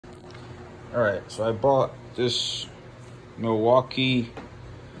All right, so I bought this Milwaukee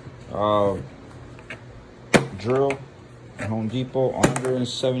drill at Home Depot,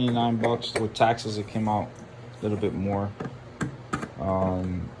 179 bucks. With taxes, it came out a little bit more. If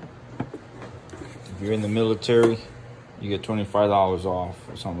you're in the military, you get $25 off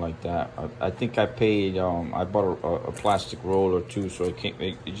or something like that. I think I paid, I bought a plastic roll or two, so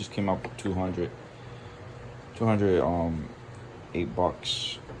it just came up with 8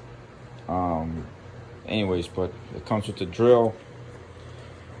 bucks. Anyways, but it comes with the drill.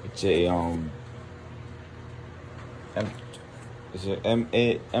 It's a is it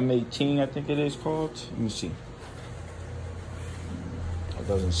M18, I think it is called. Let me see. It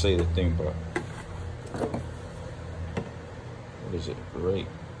doesn't say the thing, but what is it? Right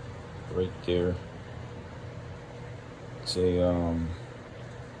there. It's a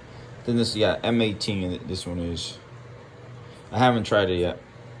then this, yeah, M18. This one is. I haven't tried it yet.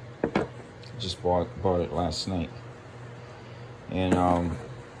 Just bought it last night, and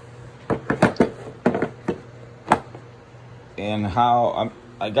how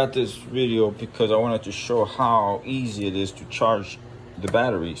I got this video because I wanted to show how easy it is to charge the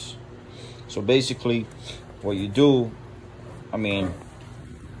batteries. So basically, what you do, let me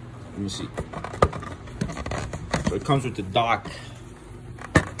see. So it comes with the dock.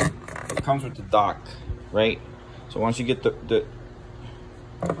 It comes with the dock, right? So once you get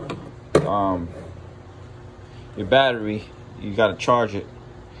your battery, you got to charge it.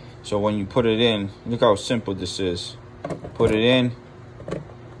 So when you put it in, look how simple this is. Put it in,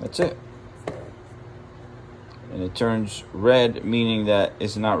 that's it, and it turns red, meaning that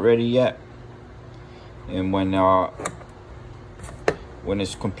it's not ready yet. And when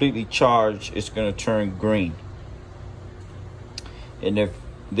it's completely charged, it's gonna turn green. And if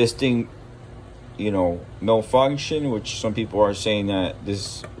this thing, malfunction, which some people are saying that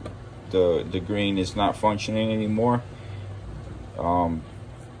the green is not functioning anymore,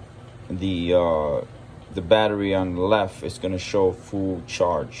 the battery on the left is going to show full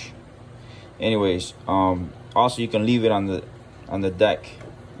charge. Anyways, also you can leave it on the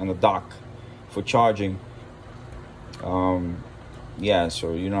dock for charging. Yeah,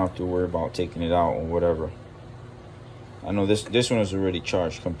 so you don't have to worry about taking it out or whatever. I know this one is already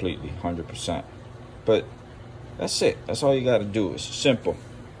charged completely, 100%. But that's it. That's all you got to do. It's simple.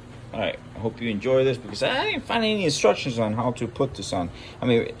 All right, I hope you enjoy this, because I didn't find any instructions on how to put this on.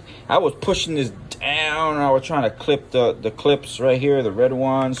 I was pushing this down, and I was trying to clip the clips right here, the red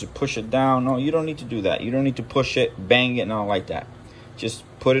ones. You push it down. No, you don't need to do that. You don't need to push it, bang it, and all like that. Just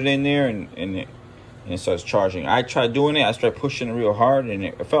put it in there, and it starts charging. I tried doing it. I tried pushing it real hard, and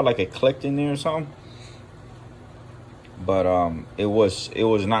it felt like it clicked in there or something. But it was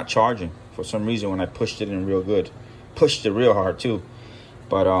not charging for some reason when I pushed it in real good. Pushed it real hard too.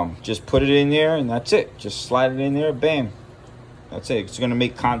 But just put it in there, and that's it. Just slide it in there, bam. That's it. It's gonna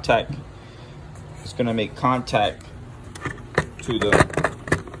make contact. It's gonna make contact to the.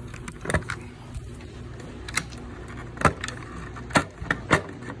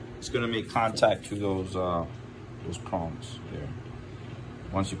 It's gonna make contact to those prongs there.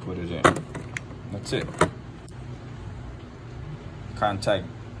 Once you put it in, that's it. Contact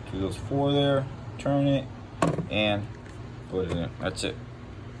to those 4 there. Turn it and put it in. That's it.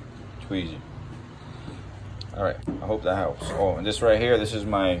 Easy. All right, I hope that helps. Oh, and this right here, this is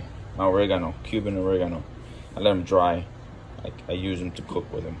my oregano, Cuban oregano. I let them dry. I use them to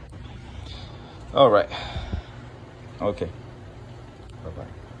cook with them. All right. Okay. Bye-bye.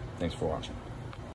 Thanks for watching.